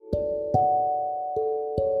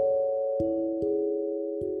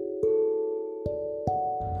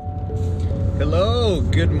Hello,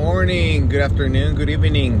 good morning, good afternoon, good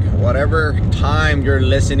evening, whatever time you're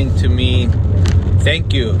listening to me.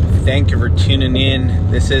 Thank you for tuning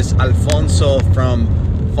in. This is Alfonso from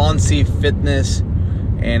Fonzie Fitness,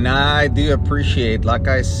 and I do appreciate, like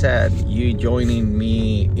I said, you joining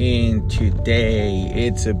me in today.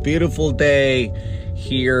 It's a beautiful day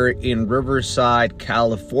here in Riverside,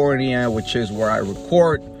 California, which is where I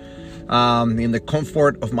record. In the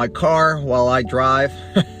comfort of my car while I drive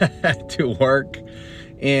to work.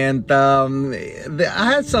 And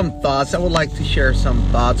I had some thoughts. I would like to share some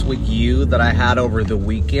thoughts with you that I had over the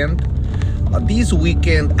weekend. This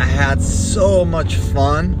weekend I had so much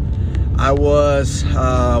fun. I was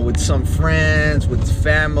with some friends, with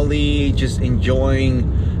family, just enjoying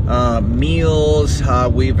meals.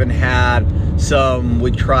 We even had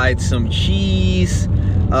we tried some cheese.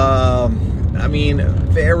 I mean,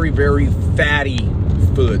 very fatty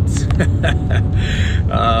foods.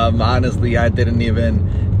 Honestly, I didn't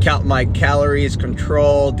even count my calories,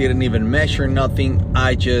 didn't even measure nothing.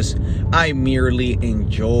 I merely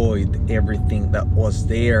enjoyed everything that was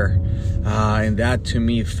there. And that to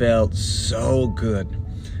me felt so good.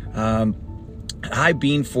 I've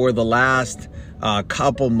been for the last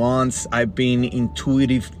couple months, I've been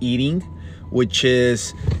intuitive eating, which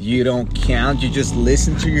is you don't count, you just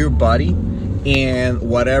listen to your body. And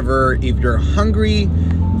whatever, if you're hungry,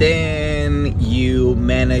 then you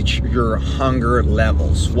manage your hunger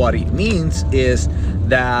levels. What it means is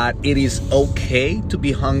that it is okay to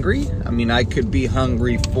be hungry. I mean, I could be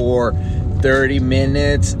hungry for 30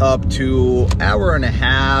 minutes up to an hour and a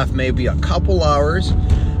half, maybe a couple hours,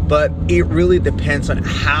 but it really depends on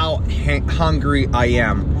how hungry I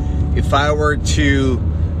am. If I were to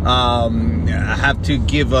I have to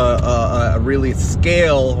give a really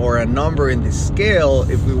scale or a number in the scale.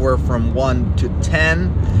 If we were from 1 to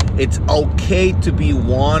 10, it's okay to be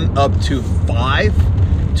 1 up to 5.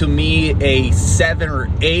 To me, a 7 or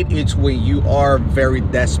 8 is when you are very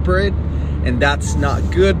desperate, and that's not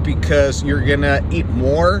good because you're gonna eat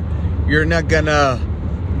more. You're gonna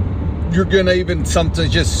even sometimes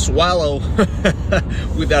just swallow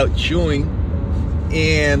without chewing.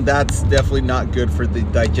 And that's definitely not good for the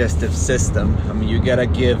digestive system. I mean, you gotta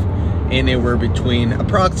give anywhere between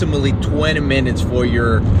approximately 20 minutes for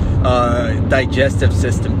your digestive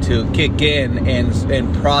system to kick in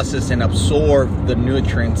and process and absorb the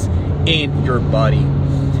nutrients in your body.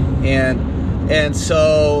 And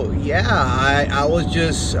so yeah,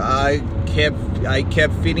 I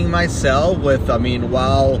kept feeding myself with,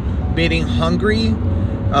 while being hungry.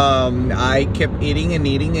 I kept eating and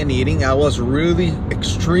eating. I was really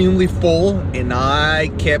extremely full, and I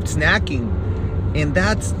kept snacking. And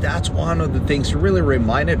that's one of the things that really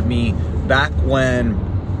reminded me back when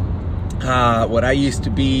I used to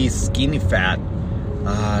be skinny fat.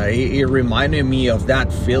 It reminded me of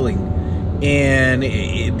that feeling. And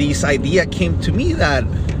this idea came to me that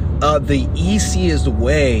the easiest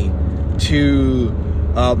way to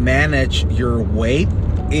manage your weight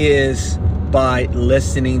is by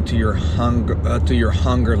listening to your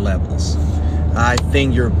hunger levels. I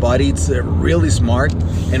think your body's really smart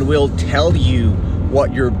and will tell you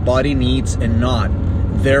what your body needs and not.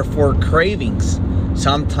 Therefore, cravings.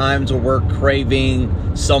 Sometimes when we're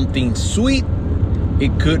craving something sweet,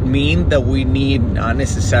 it could mean that we need not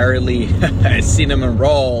necessarily a cinnamon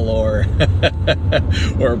roll or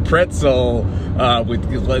or a pretzel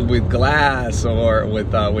with glass or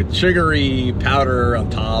with sugary powder on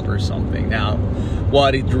top or something. Now,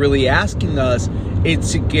 what it's really asking us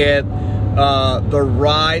is to get the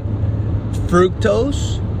right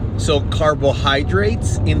fructose, so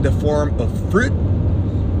carbohydrates in the form of fruit,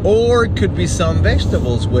 or it could be some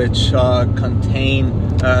vegetables which contain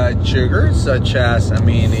sugar, such as,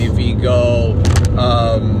 if you go,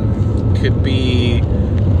 could be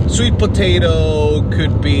sweet potato,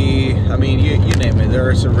 could be, you name it.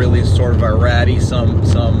 There's a really sort of variety. Some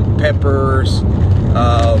peppers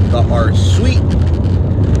that are sweet.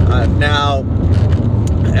 Now,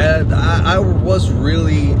 I was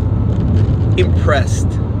really impressed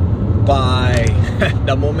by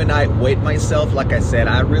the moment I weighed myself. Like I said,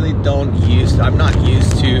 I'm not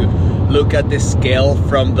used to look at the scale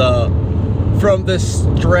from the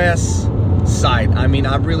stress side. I'm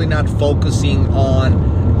really not focusing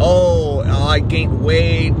on, oh, I gained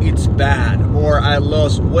weight, it's bad, or I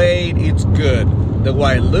lost weight, it's good. The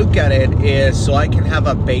way I look at it is so I can have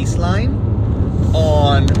a baseline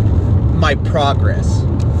on my progress.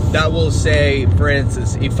 That will say, for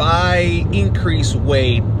instance, if I increase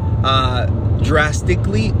weight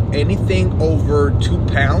drastically, anything over 2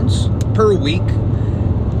 pounds per week,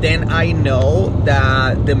 then I know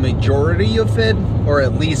that the majority of it, or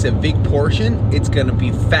at least a big portion, it's gonna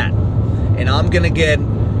be fat. And I'm gonna get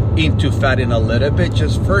into fat in a little bit.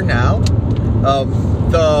 Just for now,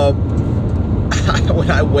 when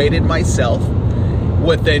I weighed myself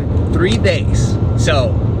within 3 days,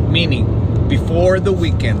 so meaning before the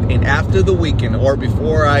weekend and after the weekend, or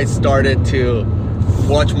before I started to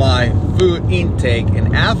watch my food intake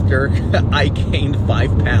and after, I gained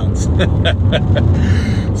 5 pounds.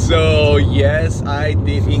 So yes, I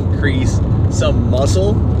did increase some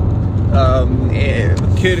muscle.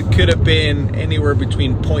 It could have been anywhere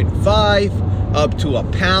between 0.5 up to a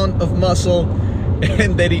pound of muscle.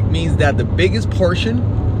 And then it means that the biggest portion,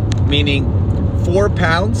 meaning 4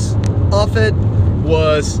 pounds of it,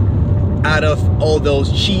 was out of all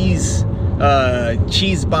those cheese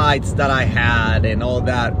bites that I had and all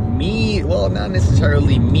that meat. Well, not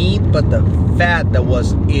necessarily meat, but the fat that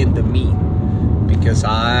was in the meat, because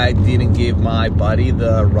I didn't give my body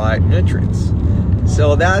the right nutrients.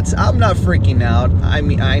 So I'm not freaking out. I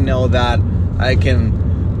mean, I know that I can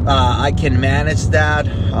manage that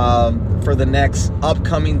for the next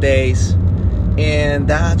upcoming days, and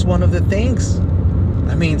that's one of the things.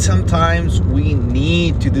 I mean, sometimes we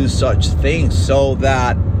need to do such things so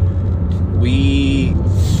that we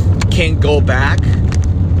can go back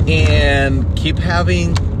and keep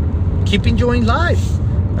enjoying life.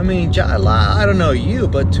 I mean, I don't know you,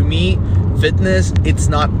 but to me, fitness, it's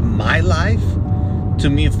not my life. To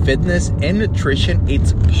me, fitness and nutrition,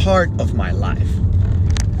 it's part of my life.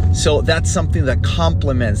 So that's something that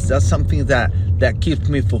complements, that's something that keeps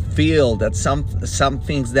me fulfilled, that's some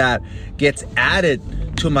things that gets added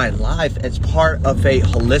to my life as part of a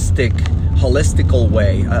holistical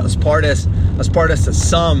way, as part as a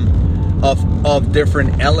sum of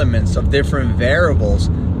different elements, of different variables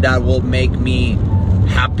that will make me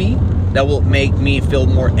happy, that will make me feel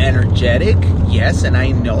more energetic. Yes, and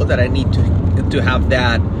I know that I need to have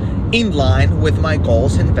that in line with my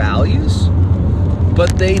goals and values.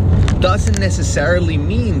 But they doesn't necessarily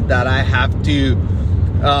mean that I have to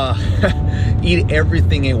eat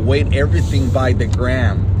everything and weigh everything by the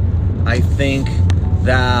gram. I think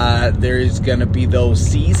that there's gonna be those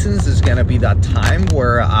seasons, there's gonna be that time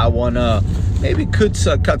where I wanna maybe cut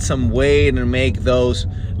some weight and make those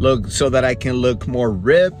look so that I can look more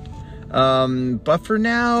ripped. But for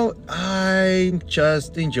now, I'm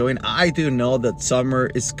just enjoying. I do know that summer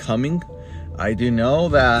is coming. I do know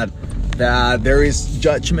that there is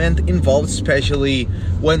judgment involved, especially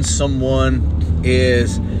when someone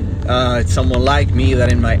like me,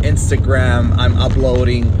 that in my Instagram I'm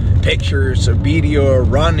uploading pictures or video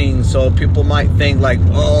running, so people might think like,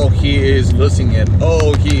 oh, he is losing it,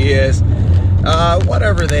 oh, he is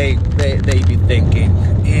whatever they be thinking,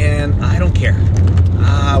 and I don't care.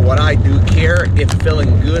 What I do care, if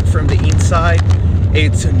feeling good from the inside,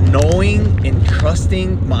 it's knowing and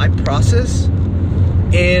trusting my process,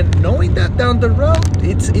 and knowing that down the road,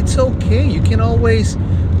 it's okay. You can always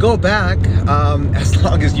go back, as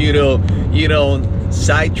long as you don't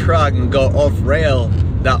sidetrack and go off rail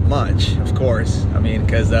that much, of course. I mean,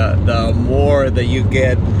 because the more that you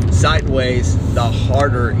get sideways, the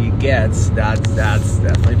harder it gets. That's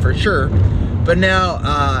definitely for sure. But now,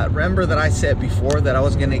 remember that I said before that I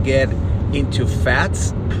was gonna get into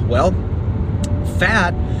fats. Well,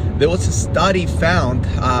 fat, there was a study found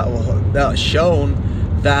shown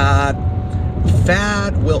that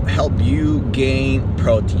fat will help you gain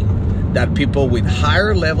protein, that people with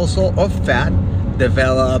higher levels of fat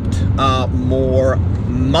developed more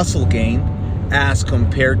muscle gain as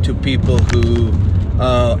compared to people who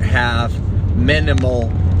have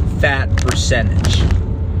minimal fat percentage.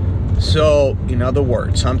 So, in other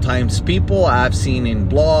words, sometimes people I've seen in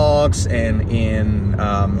blogs and in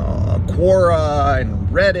Quora and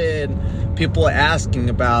Reddit, people asking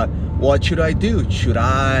about, what should I do? Should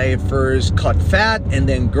I first cut fat and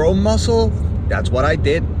then grow muscle? That's what I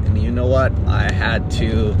did. And you know what? I had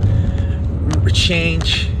to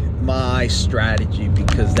change my strategy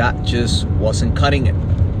because that just wasn't cutting it.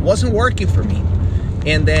 Wasn't working for me.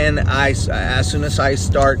 And then as soon as I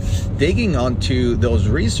start digging onto those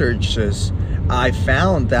researches, I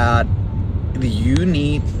found that you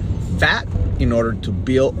need fat in order to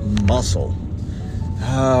build muscle.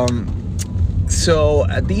 So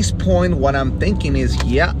at this point, what I'm thinking is,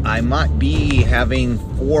 yeah, I might be having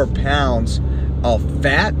 4 pounds of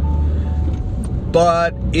fat,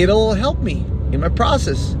 but it'll help me in my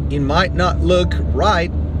process. It might not look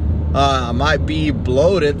right. I might be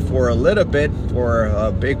bloated for a little bit for a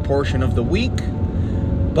big portion of the week,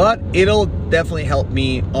 but it'll definitely help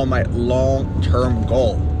me on my long-term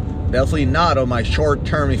goal, definitely not on my short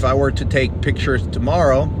term. If I were to take pictures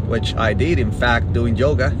tomorrow, which I did, in fact, doing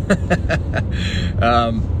yoga.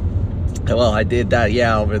 Well, I did that,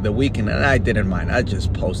 over the weekend, and I didn't mind. I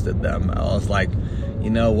just posted them. I was like, you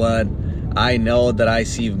know what? I know that I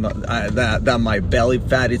see that my belly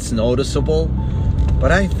fat is noticeable,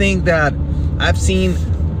 but I think that I've seen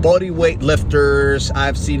body weight lifters,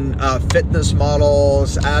 I've seen fitness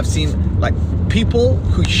models, I've seen like people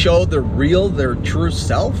who show their true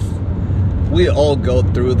self. We all go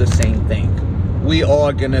through the same thing. We all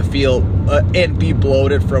are gonna feel and be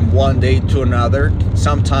bloated from one day to another.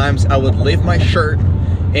 Sometimes I would lift my shirt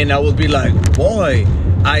and I would be like, boy,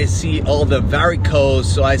 I see all the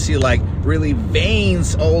varicose, so I see like really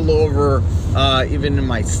veins all over, even in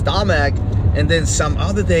my stomach. And then some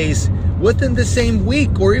other days, within the same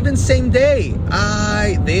week or even same day,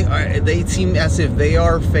 they seem as if they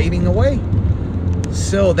are fading away.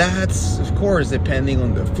 So that's, of course, depending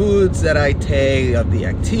on the foods that I take, of the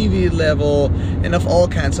activity level, and of all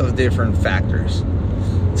kinds of different factors.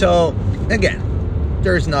 So again,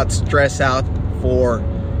 there's not stress out for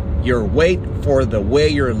your weight, for the way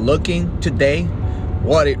you're looking today.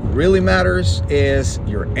 What it really matters is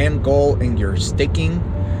your end goal, and you're sticking,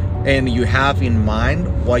 and you have in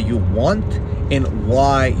mind what you want and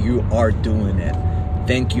why you are doing it.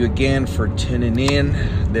 Thank you again for tuning in.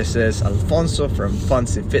 This is Alfonso from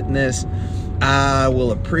Fonse Fitness. I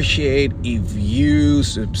will appreciate if you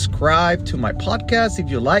subscribe to my podcast if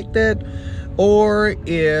you liked it, or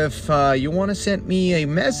if you want to send me a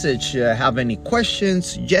message, have any questions,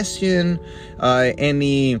 suggestion,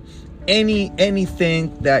 anything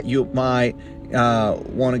that you might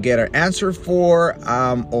want to get an answer for.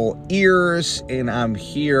 I'm all ears, and I'm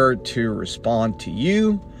here to respond to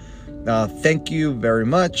you. Thank you very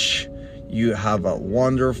much. You have a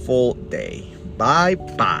wonderful day.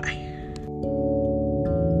 Bye-bye.